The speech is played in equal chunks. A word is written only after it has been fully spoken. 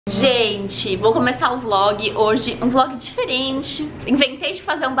Gente, vou começar o vlog hoje, um vlog diferente. Inventei de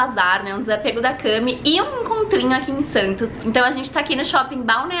fazer um bazar, né, um desapego da Cami e um encontrinho aqui em Santos. Então a gente tá aqui no shopping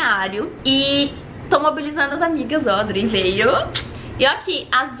Balneário e tô mobilizando as amigas, ó, a Adri veio. E ó aqui,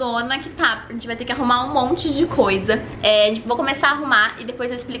 a zona que tá, a gente vai ter que arrumar um monte de coisa. Vou começar a arrumar e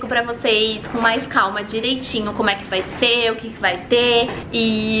depois eu explico pra vocês com mais calma, direitinho, como é que vai ser, o que vai ter.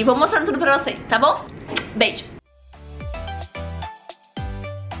 E vou mostrando tudo pra vocês, tá bom? Beijo!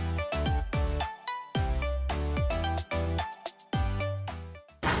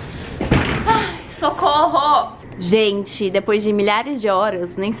 Ai, socorro! Gente, depois de milhares de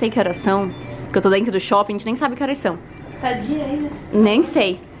horas, nem sei que horas são, porque eu tô dentro do shopping, a gente nem sabe que horas são. Tá dia ainda? Nem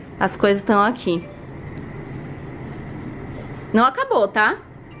sei. As coisas estão aqui. Não acabou, tá?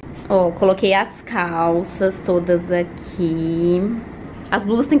 Ó, coloquei as calças todas aqui. As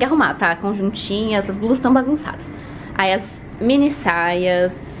blusas tem que arrumar, tá? Conjuntinhas, as blusas estão bagunçadas. Aí as mini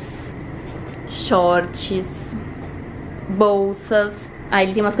saias, shorts, bolsas.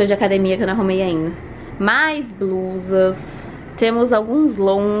 Aí tem umas coisas de academia que eu não arrumei ainda. Mais blusas. Temos alguns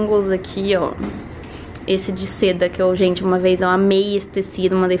longos aqui, ó. Esse de seda que eu, gente, uma vez eu amei esse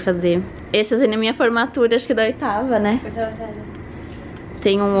tecido, mandei fazer. Esse eu usei na minha formatura, acho que da 8ª, né?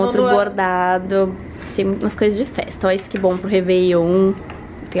 Tem um outro bordado. Tem umas coisas de festa. Olha esse que bom pro Réveillon.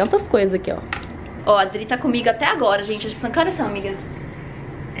 Tem outras coisas aqui, ó. Ó, a Adri tá comigo até agora, gente. Que horas são, amiga?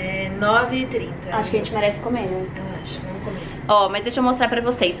 9h30. Acho que a gente merece comer, né? Eu acho, vamos comer. Ó, mas deixa eu mostrar pra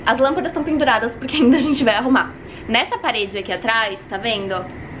vocês. As lâmpadas estão penduradas porque ainda a gente vai arrumar. Nessa parede aqui atrás, tá vendo, ó?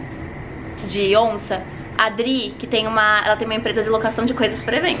 De onça, a Adri, que tem ela tem uma empresa de locação de coisas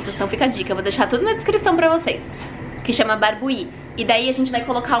para eventos. Então fica a dica, eu vou deixar tudo na descrição pra vocês. Que chama Barbuí. E daí a gente vai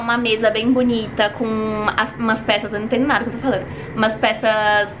colocar uma mesa bem bonita com umas peças, eu não entendo nada que eu tô falando. Umas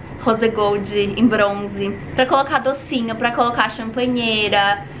peças rose gold em bronze. Pra colocar docinho, pra colocar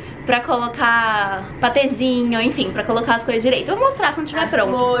champanheira, pra colocar patezinho, enfim, pra colocar as coisas direito. Eu vou mostrar quando tiver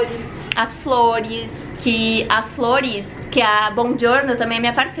pronto. As flores, que a Buongiorno também é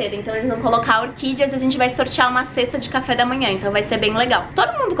minha parceira. Então eles vão colocar orquídeas e a gente vai sortear uma cesta de café da manhã. Então vai ser bem legal.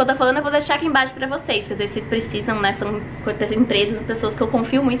 Todo mundo que eu tô falando eu vou deixar aqui embaixo pra vocês, que às vezes vocês precisam, né? São empresas, pessoas que eu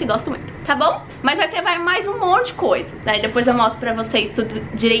confio muito e gosto muito, tá bom? Mas vai ter mais um monte de coisa. Daí depois eu mostro pra vocês tudo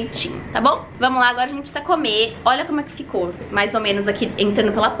direitinho, tá bom? Vamos lá, agora a gente precisa comer. Olha como é que ficou, mais ou menos aqui,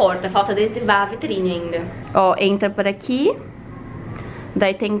 entrando pela porta. Falta adesivar a vitrine ainda. Ó, entra por aqui.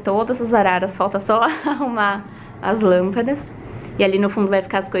 Daí tem todas as araras, falta só arrumar as lâmpadas. E ali no fundo vai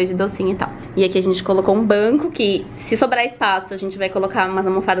ficar as coisas de docinho e tal. E aqui a gente colocou um banco que, se sobrar espaço, a gente vai colocar umas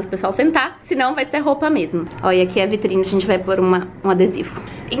almofadas pro pessoal sentar. Senão vai ser roupa mesmo. Ó, e aqui é a vitrine, a gente vai pôr um adesivo.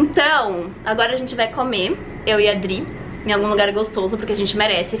 Então, agora a gente vai comer, eu e a Adri, em algum lugar gostoso, porque a gente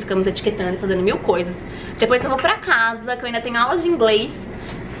merece. Ficamos etiquetando e fazendo mil coisas. Depois eu vou pra casa, que eu ainda tenho aula de inglês.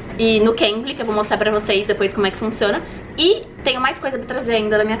 E no Cambly, que eu vou mostrar pra vocês depois como é que funciona. E tenho mais coisa pra trazer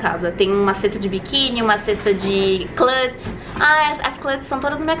ainda da minha casa. Tem uma cesta de biquíni, uma cesta de cluts. Ah, as cluts são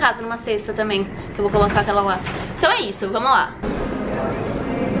todas na minha casa, numa cesta também, que eu vou colocar aquela lá. Então é isso, vamos lá.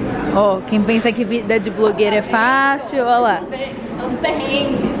 Ó, quem pensa que vida de blogueira é fácil, ó lá. Os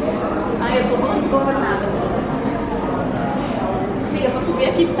perrengues. Ai, eu tô toda desgovernada. Amiga, eu vou subir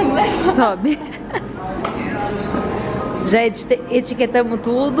aqui pra você me levar. Sobe. Já etiquetamos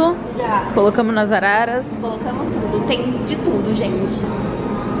tudo. Já. Colocamos nas araras. Colocamos tudo. Tem de tudo, gente.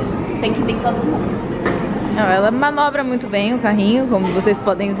 Tem que ter todo mundo. Não, ela manobra muito bem o carrinho, como vocês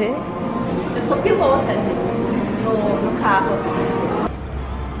podem ver. Eu sou pilota, gente. No carro.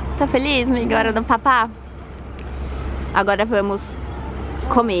 Tá feliz, amiga? Hora do papá? Agora vamos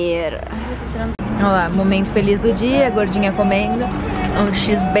comer. Olha lá, momento feliz do dia, a gordinha comendo um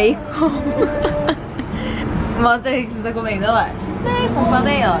X-Bacon. Mostra aí o que você tá comendo, olha lá. X-Bacon,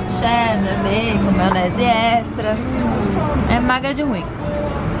 falei, ó. Cheddar, bacon, maionese extra. É magra de ruim.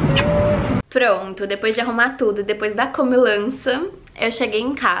 Pronto, depois de arrumar tudo, depois da comilança, eu cheguei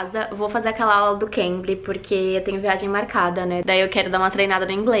em casa. Vou fazer aquela aula do Cambly, porque eu tenho viagem marcada, né? Daí eu quero dar uma treinada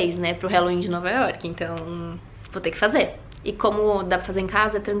no inglês, né? Pro Halloween de Nova York, então vou ter que fazer. E como dá pra fazer em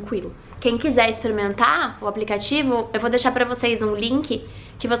casa, é tranquilo. Quem quiser experimentar o aplicativo, eu vou deixar pra vocês um link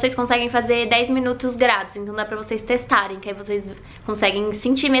que vocês conseguem fazer 10 minutos grátis. Então dá pra vocês testarem, que aí vocês conseguem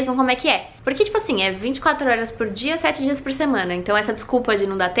sentir mesmo como é que é. Porque, tipo assim, é 24 horas por dia, 7 dias por semana. Então essa desculpa de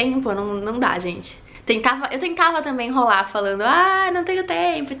não dar tempo, não dá, gente. Eu tentava também enrolar falando, não tenho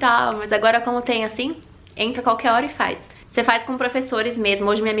tempo e tal. Mas agora como tem assim, entra qualquer hora e faz. Você faz com professores mesmo.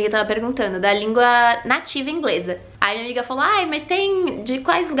 Hoje minha amiga tava perguntando da língua nativa inglesa. Aí minha amiga falou, ai, mas tem de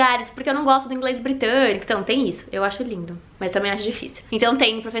quais lugares? Porque eu não gosto do inglês britânico. Então tem isso, eu acho lindo, mas também acho difícil. Então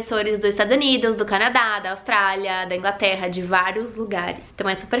tem professores dos Estados Unidos, do Canadá, da Austrália, da Inglaterra, de vários lugares. Então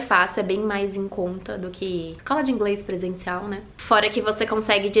é super fácil, é bem mais em conta do que escola de inglês presencial, né? Fora que você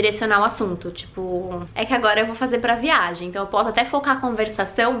consegue direcionar o assunto, tipo... É que agora eu vou fazer pra viagem, então eu posso até focar a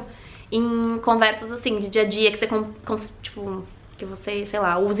conversação em conversas assim, de dia a dia, que você, tipo... que você, sei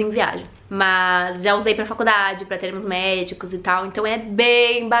lá, usa em viagem. Mas já usei pra faculdade, pra termos médicos e tal, então é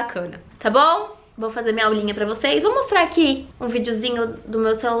bem bacana. Tá bom? Vou fazer minha aulinha pra vocês. Vou mostrar aqui um videozinho do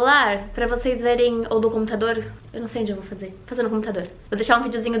meu celular pra vocês verem, ou do computador. Eu não sei onde eu vou fazer. Fazer no computador. Vou deixar um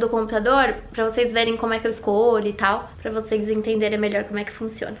videozinho do computador pra vocês verem como é que eu escolho e tal, pra vocês entenderem melhor como é que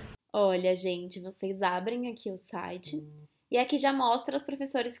funciona. Olha, gente, vocês abrem aqui o site e aqui já mostra os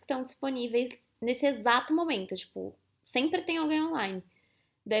professores que estão disponíveis nesse exato momento, tipo... Sempre tem alguém online.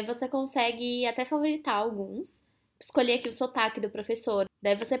 Daí você consegue até favoritar alguns. Escolher aqui o sotaque do professor.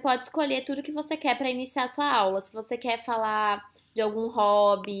 Daí você pode escolher tudo que você quer para iniciar a sua aula. Se você quer falar de algum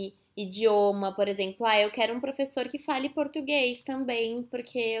hobby, idioma, por exemplo. Ah, eu quero um professor que fale português também,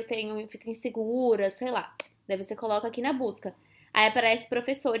 porque eu fico insegura, sei lá. Daí você coloca aqui na busca. Aí aparece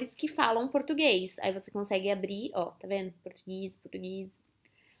professores que falam português. Aí você consegue abrir, ó, tá vendo? Português.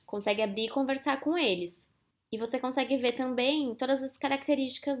 Consegue abrir e conversar com eles. E você consegue ver também todas as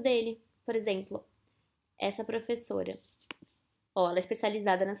características dele. Por exemplo, essa professora. Ó, ela é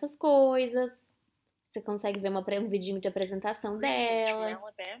especializada nessas coisas. Você consegue ver um vidinho de apresentação dela.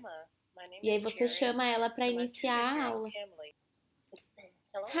 E aí você chama ela para iniciar a aula.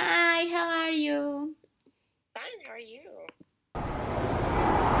 Hi, how are you? Fine, how are you?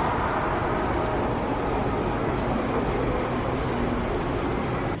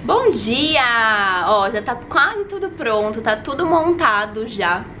 Bom dia! Ó, já tá quase tudo pronto, tá tudo montado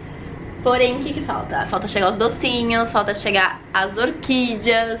já. Porém, o que falta? Falta chegar os docinhos, falta chegar as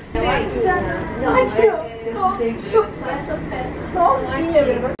orquídeas.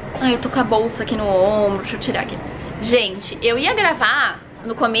 Ai, eu tô com a bolsa aqui no ombro, deixa eu tirar aqui. Gente, eu ia gravar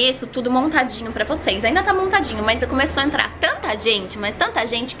no começo tudo montadinho pra vocês. Ainda tá montadinho, mas começou a entrar tanta gente, mas tanta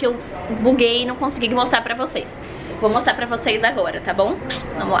gente que eu buguei e não consegui mostrar pra vocês. Vou mostrar pra vocês agora, tá bom?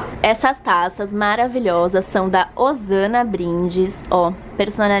 Vamos lá. Essas taças maravilhosas são da Osana Brindes, ó,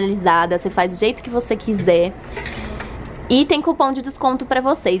 personalizada, você faz do jeito que você quiser. E tem cupom de desconto pra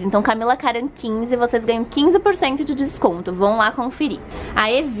vocês, então Camila Karam 15, vocês ganham 15% de desconto, vão lá conferir.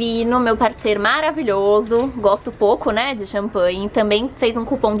 A Evino, meu parceiro maravilhoso, gosto pouco, né, de champanhe, também fez um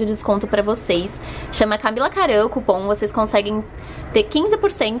cupom de desconto pra vocês. Chama Camila Karam o cupom, vocês conseguem ter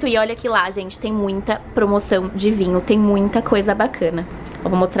 15% e olha que lá, gente, tem muita promoção de vinho, tem muita coisa bacana. Eu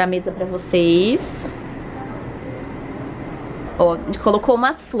vou mostrar a mesa pra vocês. Ó, a gente colocou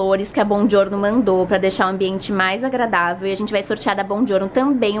umas flores que a Buongiorno mandou pra deixar o ambiente mais agradável. E a gente vai sortear da Buongiorno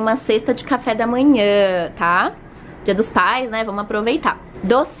também uma cesta de café da manhã, tá? Dia dos Pais, né? Vamos aproveitar.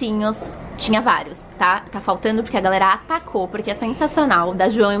 Docinhos, tinha vários, tá? Tá faltando porque a galera atacou, porque é sensacional, da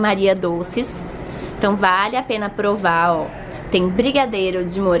joao.maria.doces. Então vale a pena provar, ó. Tem brigadeiro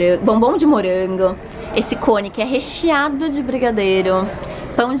de morango, bombom de morango. Esse cone que é recheado de brigadeiro.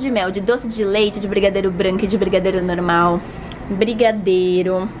 Pão de mel, de doce de leite, de brigadeiro branco e de brigadeiro normal.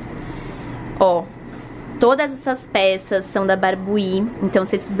 Brigadeiro. Ó, todas essas peças são da Barbuí. Então, se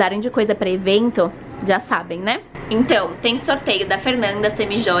vocês precisarem de coisa pra evento, já sabem, né? Então, tem sorteio da Fernanda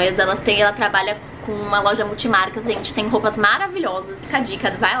Semijoias. Ela trabalha com uma loja multimarcas, gente. Tem roupas maravilosas. Fica a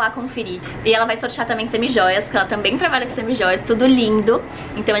dica, vai lá conferir. E ela vai sortear também semijoias, porque ela também trabalha com semijoias. Tudo lindo.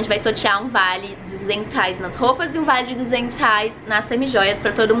 Então, a gente vai sortear um vale de R$200 nas roupas e um vale de R$200 nas semijoias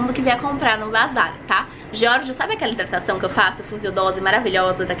pra todo mundo que vier comprar no bazar, tá? Giorgio, sabe aquela hidratação que eu faço, fusiodose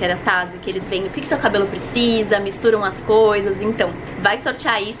maravilhosa da Kerastase, que eles veem o que seu cabelo precisa, misturam as coisas, então vai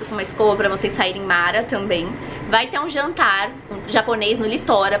sortear isso com uma escova pra vocês saírem mara também. Vai ter um jantar japonês no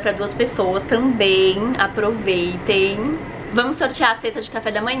Litora pra 2 pessoas também, aproveitem. Vamos sortear a cesta de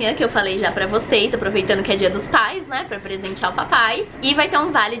café da manhã, que eu falei já pra vocês, aproveitando que é dia dos pais, né, pra presentear o papai. E vai ter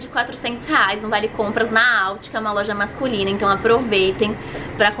um vale de R$400, um vale compras na Áltica, uma loja masculina. Então aproveitem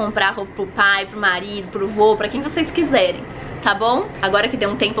pra comprar roupa pro pai, pro marido, pro vô, pra quem vocês quiserem, tá bom? Agora que deu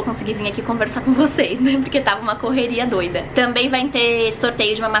um tempo eu consegui vir aqui conversar com vocês, né, porque tava uma correria doida. Também vai ter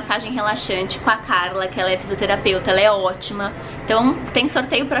sorteio de uma massagem relaxante com a Carla, que ela é fisioterapeuta, ela é ótima. Então tem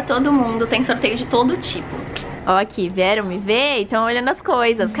sorteio pra todo mundo, tem sorteio de todo tipo. Ó, aqui, vieram me ver e estão olhando as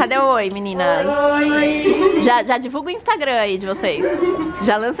coisas. Cadê o oi, meninas? Oi! Já divulga o Instagram aí de vocês.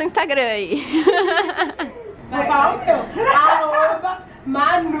 Já lança o Instagram aí. Vou falar o meu.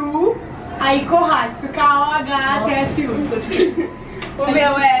 @Manu, aí Kohatsu, K-O-H-T-S-U. O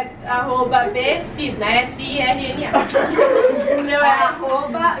meu é @bcirna, SIRNA. O meu é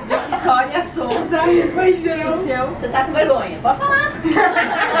 @Victoria Souza. O seu? Você tá com vergonha, pode falar.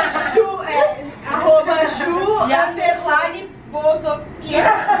 @Ju_Bozoquinha.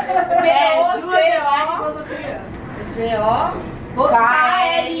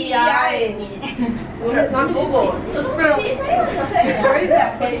 BOZOKLAN. Tudo difícil aí, não sei. Pois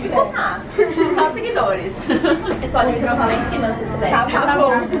é. É dificultar. Dificultar os seguidores. Vocês podem vir provar lá em cima se vocês quiserem. Tá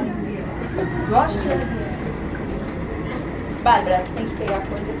bom. Eu acho que... Bárbara, tem que pegar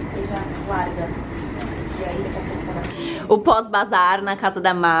coisa que seja larga. E aí daqui a pouco tá. O pós-bazar na casa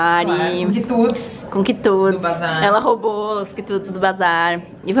da Mari. Claro, com quitutes. Com quitutes. Do bazar. Ela roubou os quitutes do bazar.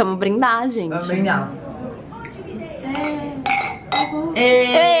 E vamos brindar, gente. Vamos brindar.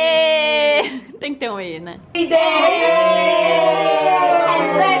 Tem que ter um E, né? Virou!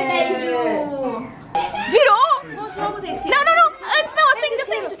 Não, não, não! Antes não, acende,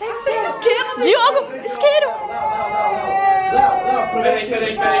 acende! Acende o quê? Diogo, isqueiro! Peraí, que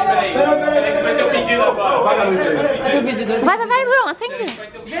vai ter um pedido agora. Vai, Bruno, acende!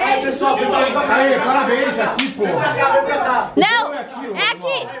 Pessoal, aí, parabéns aqui, pô. Não! É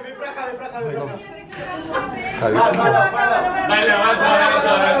aqui! Vem pra cá. Vai, não, agora.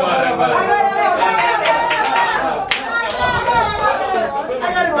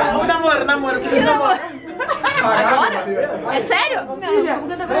 O namoro. Agora? É sério? Não,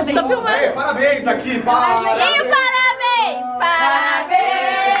 tô filmando. Ei, parabéns aqui, E parabéns!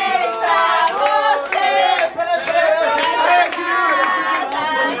 Parabéns pra você!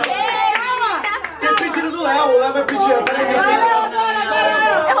 Tem o pedido do Léo, o Léo vai pedir. Peraí.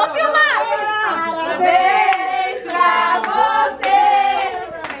 Eu vou filmar! Parabéns pra você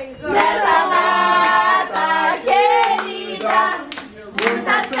nessa data querida,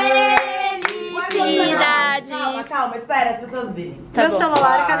 muitas felicidades. Calma, espera as pessoas virem. Tá Meu bom.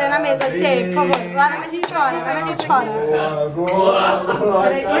 celular, cadê na mesa? Stay, por favor. Lá na mesinha de fora,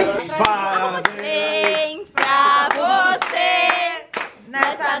 Parabéns pra você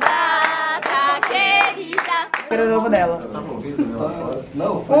nessa data querida. Quero o novo dela. 1,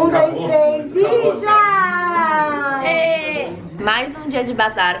 2, 3 e já! Mais um dia de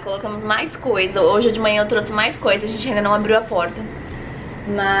bazar, colocamos mais coisa. Hoje de manhã eu trouxe mais coisa, a gente ainda não abriu a porta.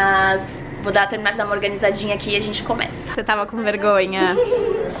 Mas vou terminar de dar uma organizadinha aqui e a gente começa. Você tava com vergonha?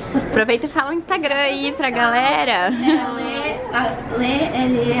 Aproveita e fala o Instagram aí pra galera.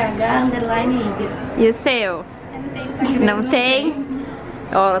 LEH_Y. E o seu? Não tem?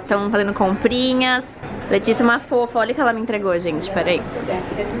 Ó, elas estão fazendo comprinhas. Letícia é uma fofa, olha o que ela me entregou, gente, peraí.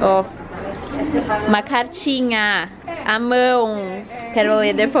 Ó, uma cartinha à mão. Quero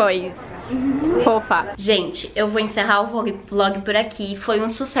ler depois. Fofa. Gente, eu vou encerrar o vlog por aqui. Foi um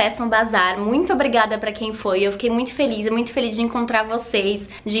sucesso, um bazar. Muito obrigada pra quem foi. Eu fiquei muito feliz de encontrar vocês,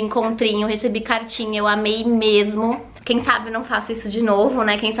 de encontrinho. Recebi cartinha, eu amei mesmo. Quem sabe eu não faço isso de novo,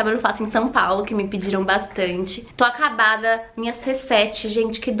 né? Quem sabe eu não faço em São Paulo, que me pediram bastante. Tô acabada, minha C7.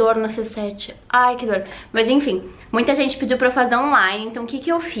 Gente, que dor na C7. Ai, que dor. Mas enfim, muita gente pediu pra eu fazer online, então o que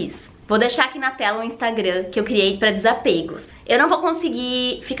que eu fiz? Vou deixar aqui na tela o Instagram que eu criei pra desapegos. Eu não vou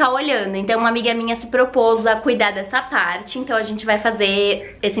conseguir ficar olhando, então uma amiga minha se propôs a cuidar dessa parte. Então a gente vai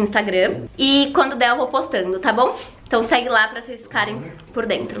fazer esse Instagram e quando der eu vou postando, tá bom? Então segue lá pra vocês ficarem por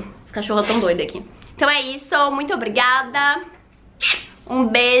dentro. Os cachorros tão doidos aqui. Então é isso, muito obrigada. Um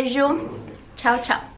beijo. Tchau, tchau.